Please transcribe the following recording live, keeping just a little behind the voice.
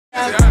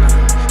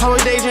I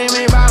was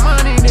daydreaming about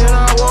money, then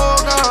I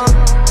woke up.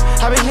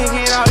 I been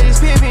kicking all these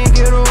pimpin',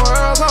 get the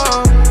world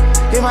up.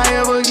 If I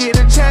ever get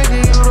a check,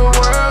 give you the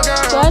world,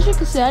 girl. So as you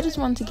can see, I just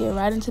wanted to get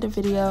right into the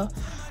video.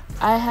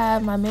 I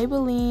have my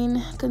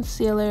Maybelline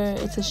concealer.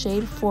 It's a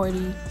shade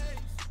 40.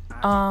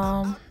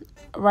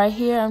 Right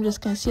here, I'm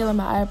just concealing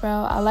my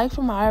eyebrow. I like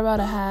for my eyebrow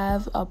to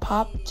have a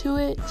pop to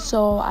it,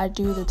 so I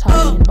do the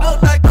top and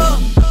bottom.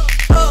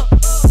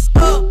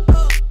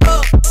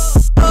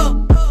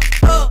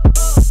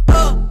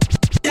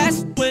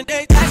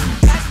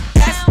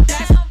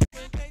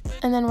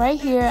 And then right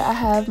here, I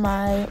have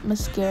my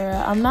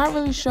mascara. I'm not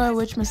really sure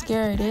which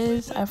mascara it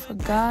is. I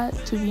forgot,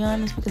 to be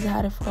honest, because I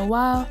had it for a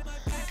while.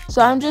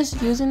 So I'm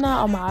just using that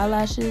on my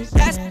eyelashes.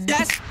 And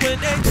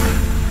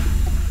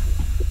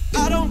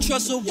I don't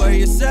trust a word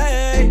you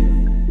say.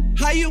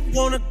 How you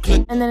wanna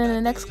click? And then in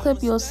the next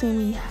clip, you'll see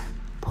me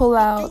pull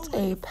out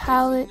a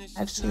palette.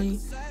 Actually,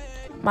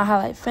 my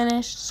highlight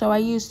finished. So I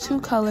used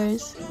two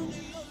colors.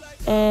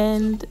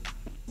 And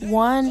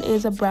one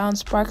is a brown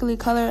sparkly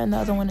color and the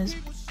other one is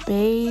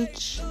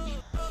beige.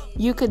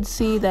 You could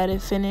see that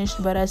it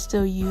finished, but I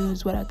still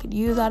used what I could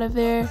use out of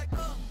there.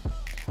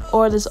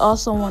 Or there's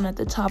also one at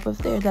the top of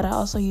there that I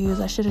also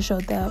used. I should have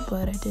showed that,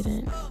 but I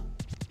didn't.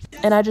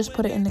 And I just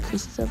put it in the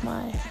creases of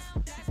my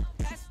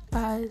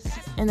eyes.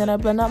 And then I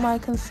blend out my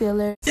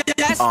concealer.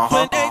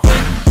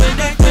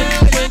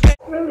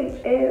 Really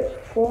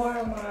it for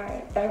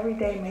my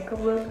everyday makeup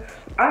look.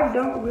 I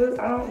don't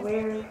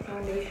wear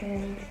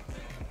foundation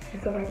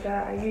and stuff like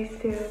that. I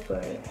used to,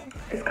 but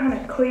it's kind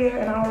of clear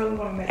and I don't really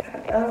want to mess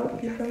that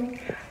up, you feel me?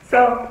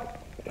 So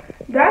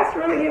that's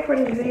really it for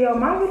this video.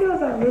 My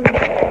videos are really big,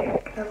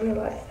 I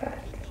realized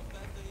that,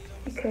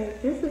 because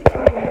this is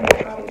probably going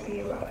to probably be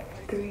about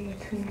like 3,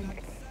 2,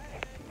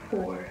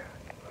 4.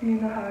 You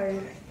know how it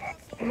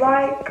is.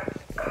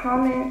 Like,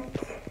 comment,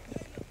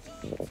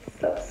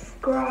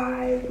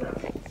 subscribe,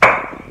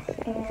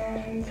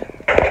 and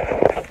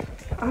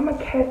I'm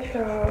gonna catch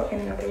y'all in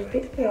another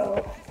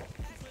video.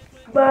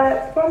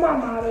 But for my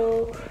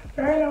motto,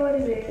 you already know what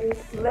it is.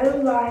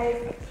 Live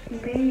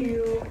life, be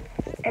you,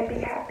 and be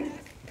happy.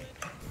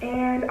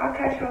 And I'll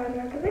catch y'all in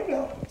another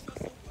video.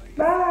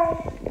 Bye.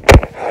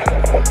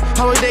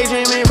 I was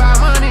daydreaming about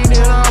money,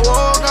 then I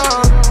woke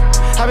up.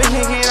 I been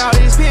kicking all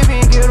these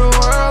pimpin', get the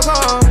world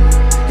up.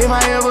 If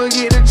I ever